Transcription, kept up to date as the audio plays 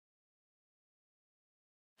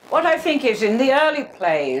What I think is, in the early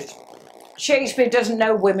plays, Shakespeare doesn't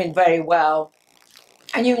know women very well.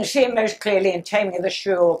 And you can see it most clearly in Taming of the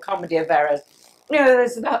Shrew or Comedy of Errors. You know,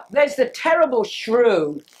 there's the terrible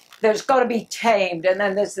shrew that's got to be tamed, and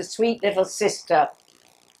then there's the sweet little sister,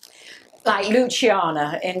 like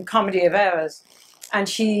Luciana in Comedy of Errors. And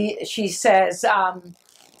she says,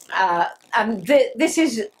 this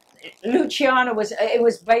is, Luciana it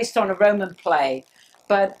was based on a Roman play,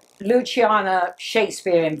 but Luciana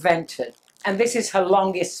Shakespeare invented. And this is her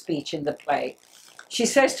longest speech in the play. She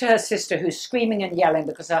says to her sister, who's screaming and yelling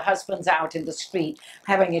because her husband's out in the street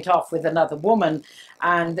having it off with another woman,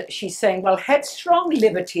 and she's saying, well, headstrong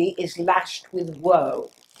liberty is lashed with woe.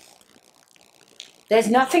 There's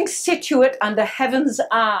nothing situate under heaven's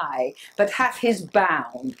eye but hath his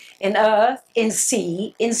bound, in earth, in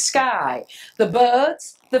sea, in sky. The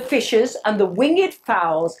birds, the fishes, and the winged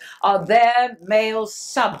fowls are their male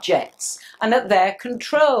subjects, and at their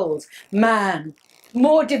controls. Man,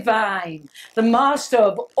 more divine, the master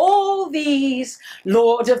of all these,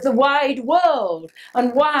 lord of the wide world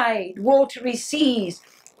and wide watery seas,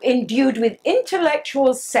 endued with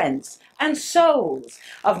intellectual sense and souls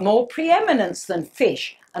of more preeminence than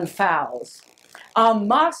fish and fowls, are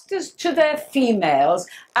masters to their females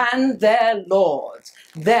and their lords.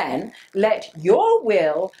 Then let your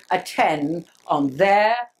will attend on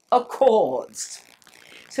their accords.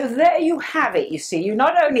 So there you have it, you see. You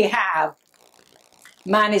not only have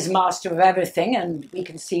man is master of everything, and we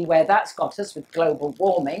can see where that's got us with global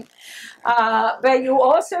warming. But you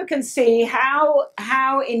also can see how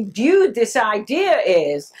endued this idea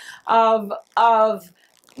is of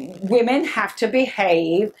women have to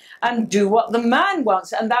behave and do what the man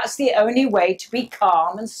wants, and that's the only way to be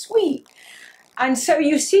calm and sweet. And so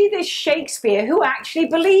you see this Shakespeare who actually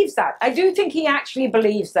believes that. I do think he actually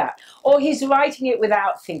believes that, or he's writing it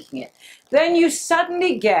without thinking it. Then you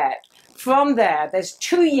suddenly get, from there's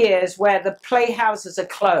 2 years where the playhouses are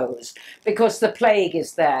closed because the plague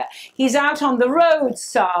is there. He's out on the road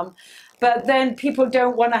some, but then people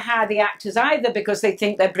don't want to hire the actors either because they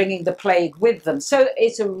think they're bringing the plague with them. So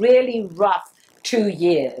it's a really rough 2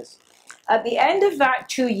 years. At the end of that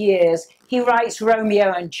 2 years, he writes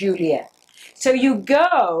Romeo and Juliet. So you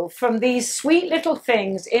go from these sweet little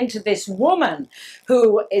things into this woman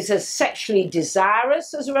who is as sexually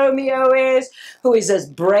desirous as Romeo is, who is as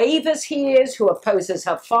brave as he is, who opposes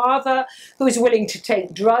her father, who is willing to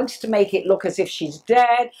take drugs to make it look as if she's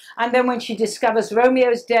dead, and then when she discovers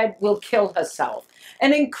Romeo's dead, will kill herself.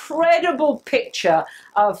 An incredible picture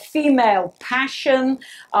of female passion,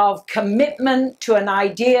 of commitment to an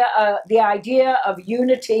idea, the idea of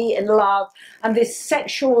unity in love, and this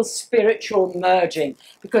sexual spiritual merging,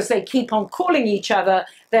 because they keep on calling each other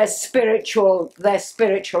their spiritual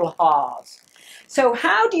halves. So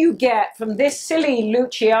how do you get from this silly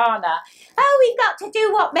Luciana, oh, we've got to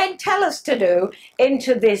do what men tell us to do,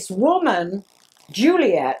 into this woman,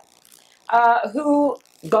 Juliet, who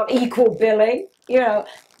got equal billing, you know,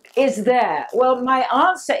 is there? Well, my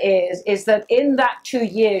answer is that in that 2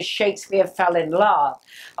 years, Shakespeare fell in love.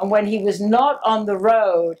 And when he was not on the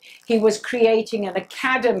road, he was creating an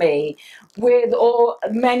academy with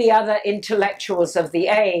many other intellectuals of the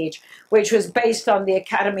age, which was based on the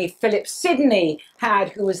academy Philip Sidney had,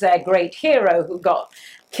 who was their great hero, who got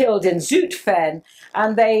killed in Zutphen.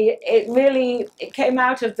 And it came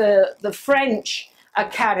out of the French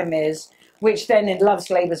academies, which then in Love's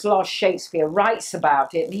Labour's Lost, Shakespeare writes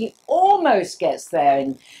about it. And he almost gets there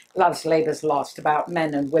in Love's Labour's Lost about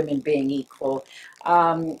men and women being equal,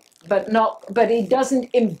 but he doesn't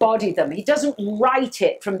embody them. He doesn't write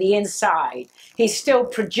it from the inside. He's still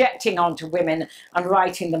projecting onto women and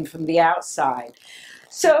writing them from the outside.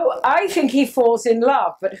 So I think he falls in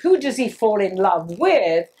love, but who does he fall in love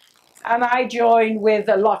with? And I join with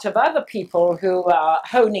a lot of other people who are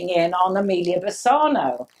honing in on Amelia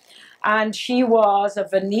Bassano. And she was of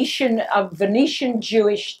Venetian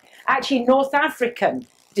Jewish, actually North African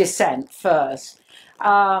descent first.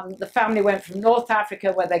 The family went from North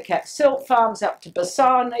Africa, where they kept silk farms, up to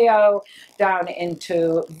Bassano, down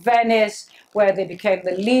into Venice, where they became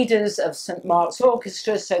the leaders of St. Mark's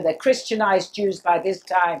Orchestra. So they're Christianized Jews by this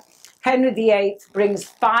time. Henry VIII brings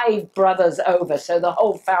 5 brothers over, so the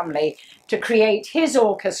whole family, to create his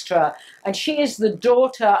orchestra. And she is the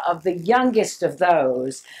daughter of the youngest of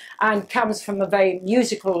those and comes from a very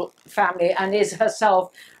musical family and is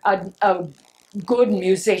herself a good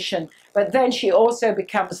musician. But then she also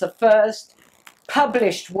becomes the first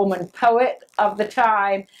published woman poet of the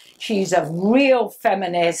time. She's a real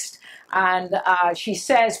feminist, and she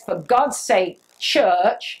says, for God's sake,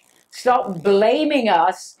 church, stop blaming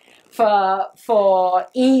us for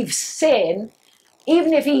Eve's sin.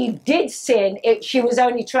 even if he did sin, she was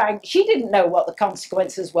only trying, she didn't know what the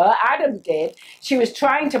consequences were. Adam did. She was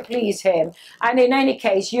trying to please him. And in any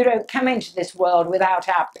case, you don't come into this world without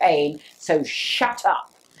our pain, so shut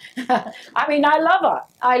up. I mean, I love her.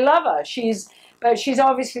 I love her. But she's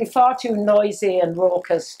obviously far too noisy and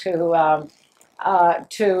raucous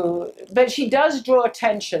but she does draw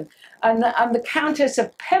attention. And the Countess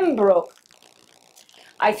of Pembroke,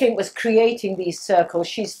 I think, was creating these circles.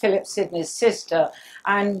 She's Philip Sidney's sister,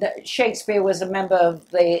 and Shakespeare was a member of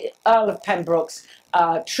the Earl of Pembroke's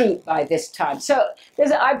troupe by this time. So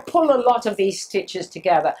I pull a lot of these stitches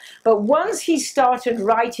together. But once he started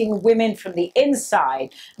writing women from the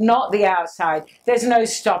inside, not the outside, there's no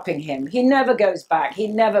stopping him. He never goes back. He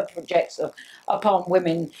never projects upon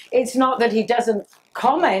women. It's not that he doesn't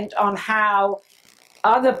comment on how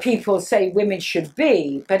other people say women should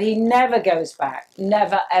be, but he never goes back,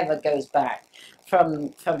 never ever goes back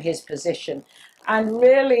from his position. And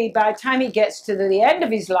really, by the time he gets to the end of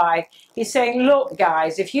his life, he's saying, look,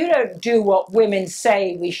 guys, if you don't do what women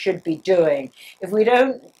say we should be doing, if we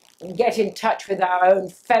don't get in touch with our own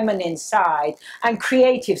feminine side and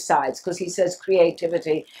creative sides, because he says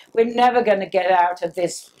creativity, we're never going to get out of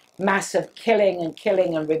this massive killing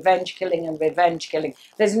and revenge killing.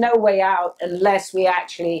 There's no way out unless we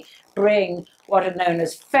actually bring what are known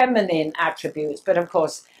as feminine attributes. But of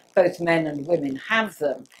course, both men and women have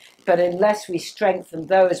them. But unless we strengthen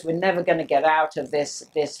those, we're never going to get out of this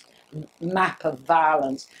map of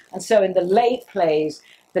violence. And so in the late plays,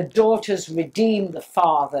 the daughters redeem the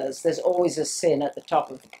fathers. There's always a sin at the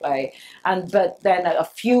top of the play. But then a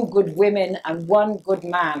few good women and one good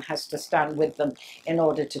man has to stand with them in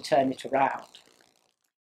order to turn it around.